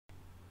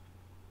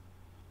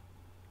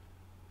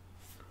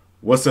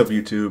What's up,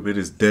 YouTube? It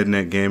is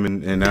DeadNet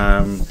Gaming, and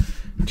I'm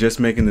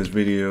just making this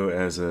video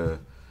as in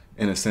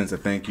a sense, a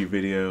thank you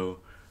video.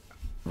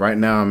 Right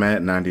now, I'm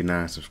at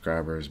 99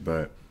 subscribers,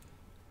 but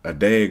a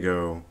day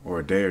ago or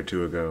a day or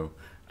two ago,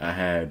 I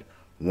had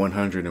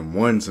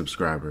 101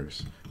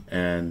 subscribers.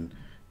 And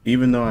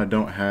even though I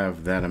don't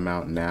have that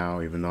amount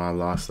now, even though I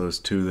lost those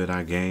two that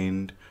I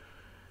gained,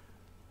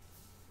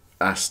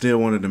 I still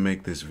wanted to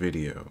make this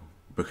video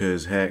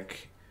because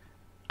heck,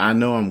 I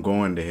know I'm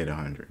going to hit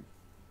 100.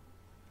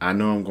 I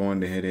know I'm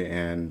going to hit it,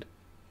 and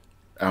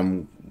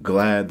I'm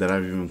glad that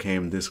I've even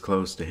came this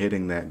close to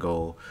hitting that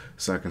goal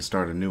so I can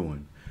start a new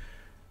one.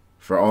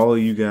 For all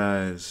of you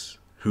guys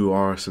who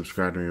are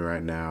subscribed to me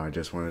right now, I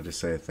just wanted to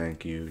say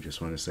thank you.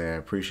 Just want to say I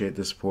appreciate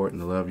the support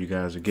and the love you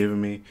guys are giving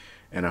me,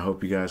 and I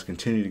hope you guys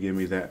continue to give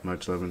me that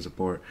much love and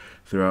support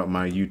throughout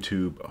my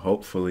YouTube,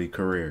 hopefully,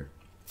 career.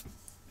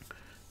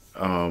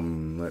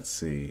 Let's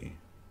see.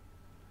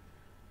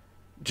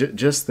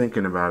 Just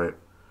thinking about it,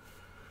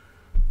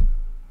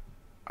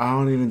 I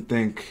don't even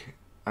think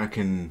I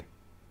can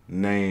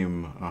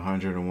name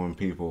 101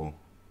 people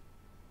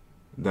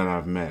that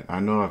I've met.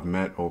 I know I've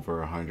met over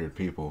 100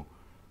 people,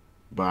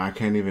 but I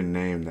can't even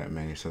name that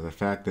many. So the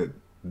fact that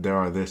there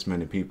are this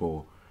many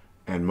people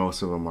and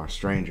most of them are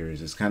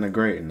strangers is kind of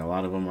great. And a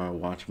lot of them are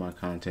watching my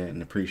content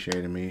and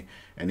appreciating me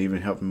and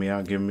even helping me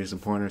out, giving me some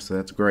pointers. So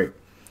that's great.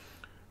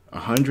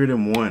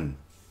 101.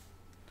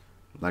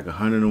 Like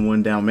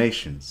 101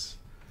 Dalmatians.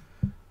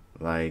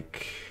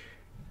 Like,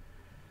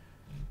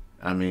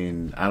 I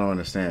mean, I don't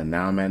understand.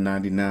 Now I'm at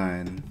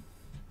 99.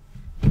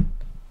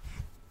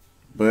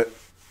 But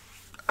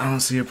I don't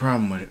see a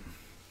problem with it.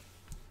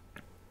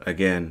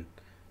 Again,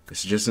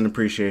 it's just an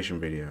appreciation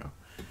video.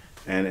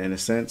 And in a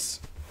sense,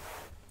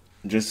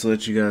 just to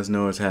let you guys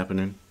know what's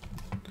happening,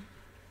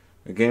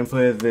 the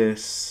gameplay of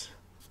this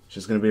is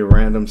just going to be a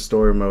random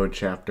story mode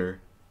chapter.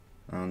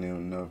 I don't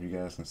even know if you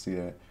guys can see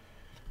that.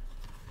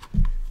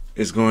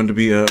 It's going to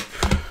be up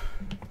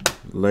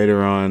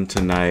later on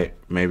tonight,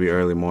 maybe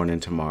early morning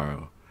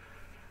tomorrow.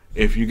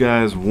 If you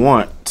guys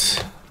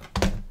want,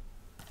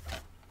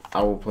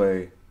 I will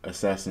play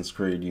Assassin's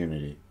Creed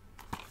Unity.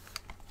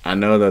 I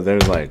know that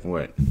there's like,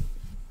 what,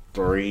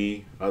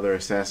 3 other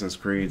Assassin's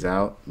Creeds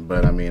out,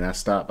 but I mean, I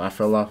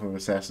fell off of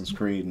Assassin's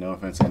Creed. No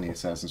offense to any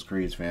Assassin's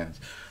Creed fans,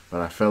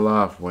 but I fell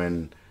off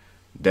when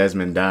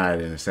Desmond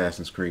died in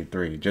Assassin's Creed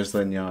 3. Just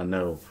letting y'all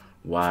know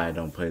why I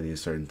don't play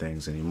these certain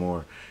things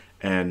anymore.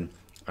 And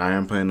I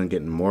am planning on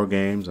getting more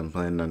games. I'm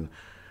planning on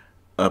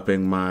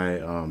upping my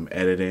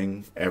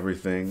editing,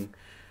 everything.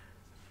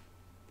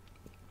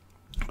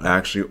 I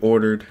actually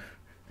ordered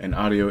an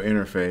audio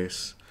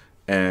interface,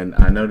 and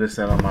I noticed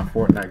that on my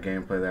Fortnite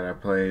gameplay that I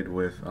played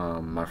with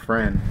my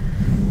friend,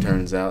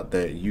 turns out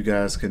that you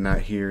guys could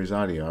not hear his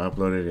audio. I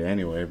uploaded it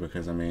anyway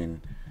because, I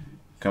mean,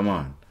 come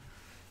on.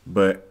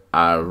 But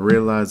I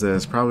realized that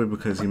it's probably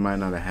because he might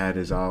not have had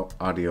his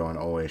audio on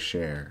Always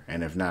Share,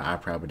 and if not, I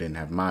probably didn't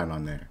have mine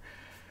on there.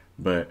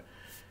 But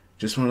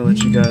just want to let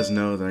you guys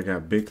know that I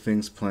got big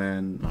things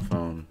planned. My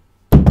phone.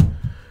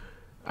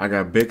 I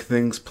got big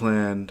things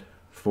planned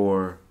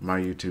for my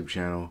YouTube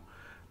channel.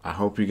 I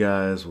hope you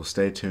guys will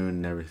stay tuned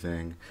and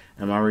everything.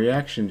 And my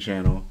reaction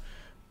channel,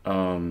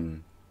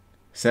 7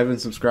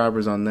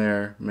 subscribers on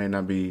there. May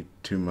not be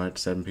too much,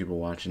 7 people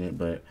watching it,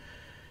 but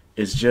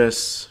it's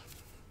just,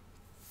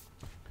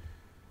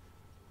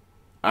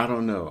 I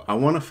don't know. I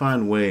want to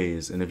find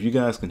ways, and if you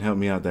guys can help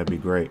me out, that'd be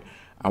great.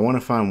 I want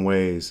to find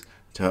ways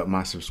to up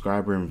my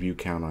subscriber and view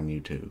count on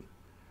YouTube.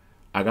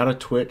 I got a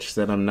Twitch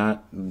that I'm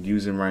not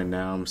using right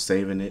now. I'm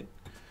saving it.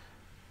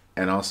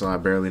 And also, I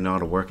barely know how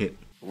to work it.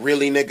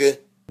 Really, nigga?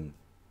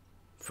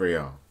 For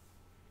y'all.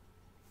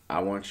 I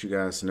want you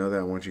guys to know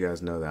that. I want you guys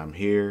to know that I'm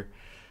here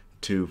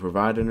to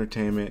provide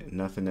entertainment,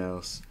 nothing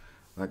else.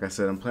 Like I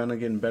said, I'm planning on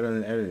getting better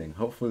than editing.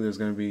 Hopefully, there's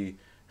going to be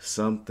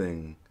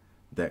something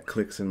that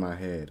clicks in my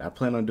head. I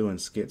plan on doing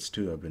skits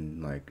too. I've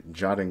been like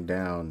jotting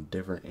down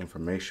different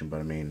information, but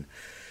I mean,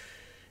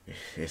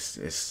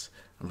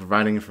 I'm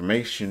providing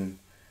information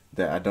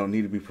that I don't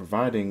need to be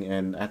providing,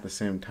 and at the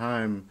same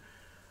time,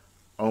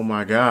 oh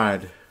my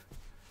god.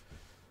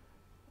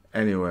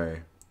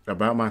 Anyway,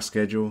 about my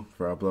schedule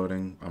for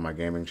uploading on my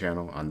gaming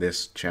channel, on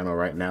this channel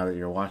right now that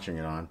you're watching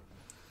it on,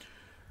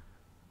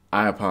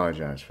 I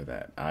apologize for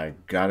that. I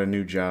got a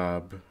new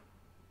job,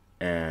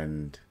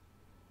 and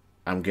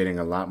I'm getting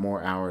a lot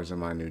more hours in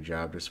my new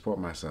job to support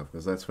myself,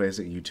 because let's face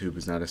it, YouTube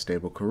is not a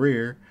stable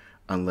career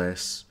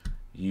unless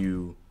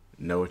you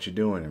know what you're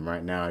doing. And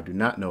right now I do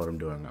not know what I'm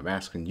doing. I'm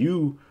asking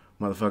you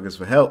motherfuckers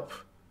for help.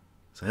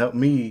 So help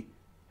me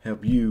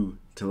help you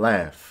to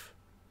laugh.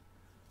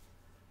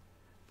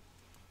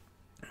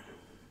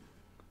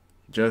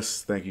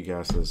 Just thank you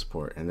guys for the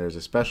support. And there's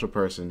a special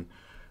person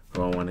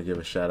who I want to give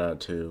a shout out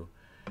to.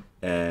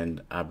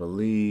 And I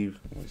believe,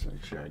 let me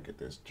make sure I get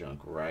this junk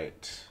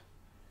right.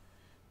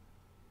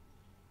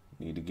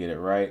 Need to get it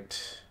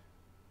right.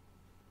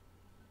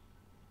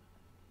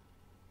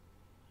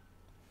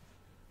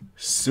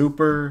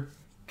 Super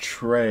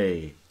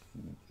Trey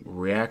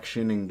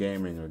Reaction and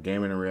Gaming, or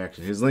Gaming and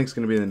Reaction. His link's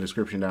going to be in the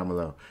description down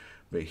below.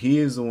 But he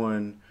is the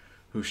one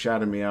who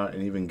shouted me out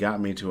and even got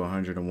me to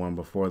 101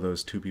 before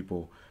those 2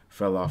 people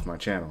fell off my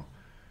channel.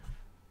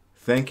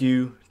 Thank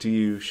you to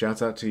you.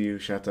 Shouts out to you.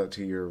 Shouts out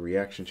to your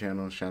reaction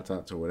channel. Shouts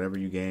out to whatever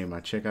you game. I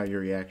check out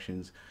your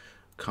reactions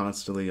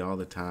constantly all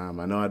the time.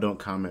 I know I don't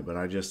comment, but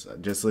I just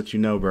let you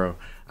know, bro.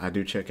 I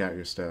do check out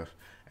your stuff.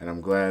 And I'm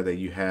glad that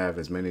you have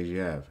as many as you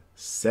have.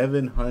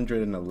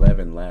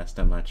 711 last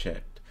time I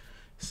checked.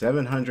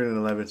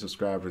 711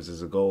 subscribers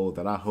is a goal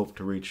that I hope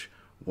to reach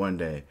one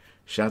day.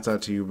 Shouts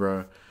out to you,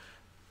 bro.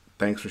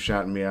 Thanks for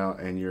shouting me out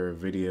in your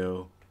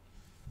video.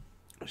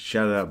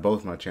 Shouted out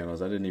both my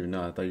channels. I didn't even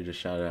know. I thought you just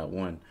shouted out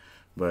one.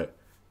 But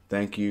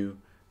thank you.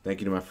 Thank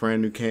you to my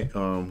friend who came,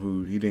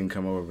 who he didn't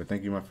come over, but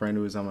thank you to my friend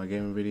who was on my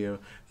gaming video.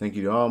 Thank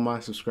you to all my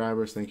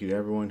subscribers. Thank you to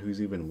everyone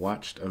who's even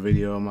watched a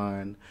video of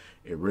mine.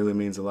 It really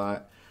means a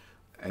lot.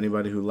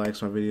 Anybody who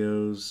likes my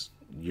videos,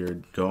 you're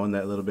going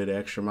that little bit of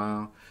extra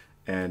mile.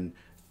 And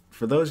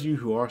for those of you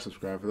who are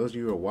subscribed, for those of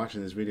you who are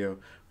watching this video,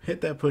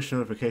 hit that push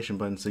notification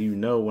button so you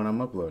know when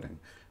I'm uploading.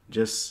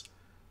 Just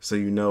so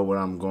you know what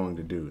I'm going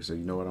to do, so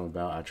you know what I'm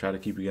about. I try to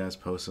keep you guys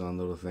posted on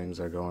little things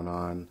that are going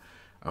on.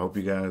 I hope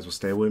you guys will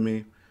stay with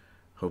me.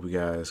 Hope you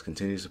guys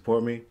continue to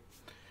support me.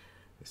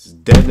 This is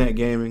DeadNet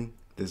Gaming.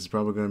 This is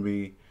probably going to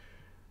be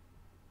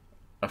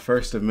a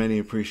first of many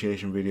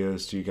appreciation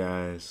videos to you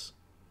guys.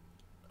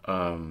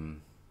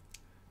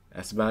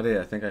 That's about it.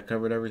 I think I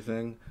covered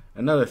everything.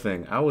 Another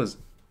thing, I was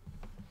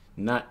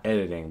not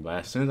editing, but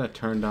as soon as I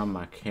turned on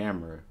my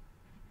camera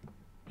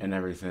and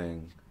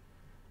everything,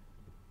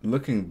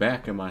 looking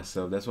back at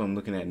myself, that's what I'm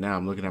looking at now.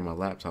 I'm looking at my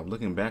laptop.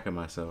 Looking back at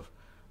myself,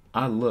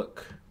 I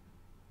look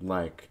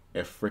like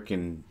a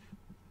freaking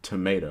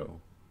tomato.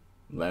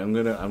 Like I'm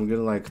gonna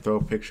like throw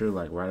a picture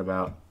like right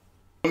about.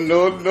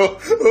 No.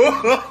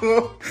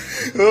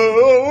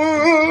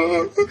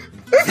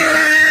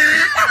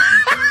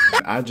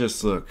 I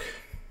just look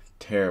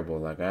terrible.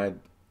 Like I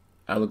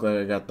look like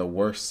I got the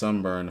worst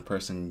sunburn a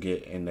person can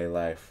get in their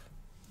life.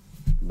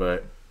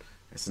 But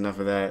it's enough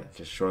of that.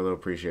 Just short little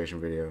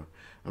appreciation video.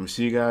 I'm gonna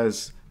see you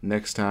guys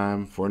next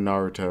time for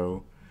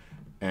Naruto,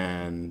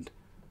 and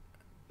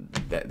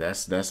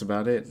that's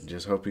about it.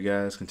 Just hope you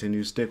guys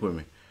continue to stick with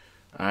me.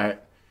 All right,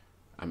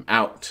 I'm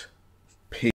out.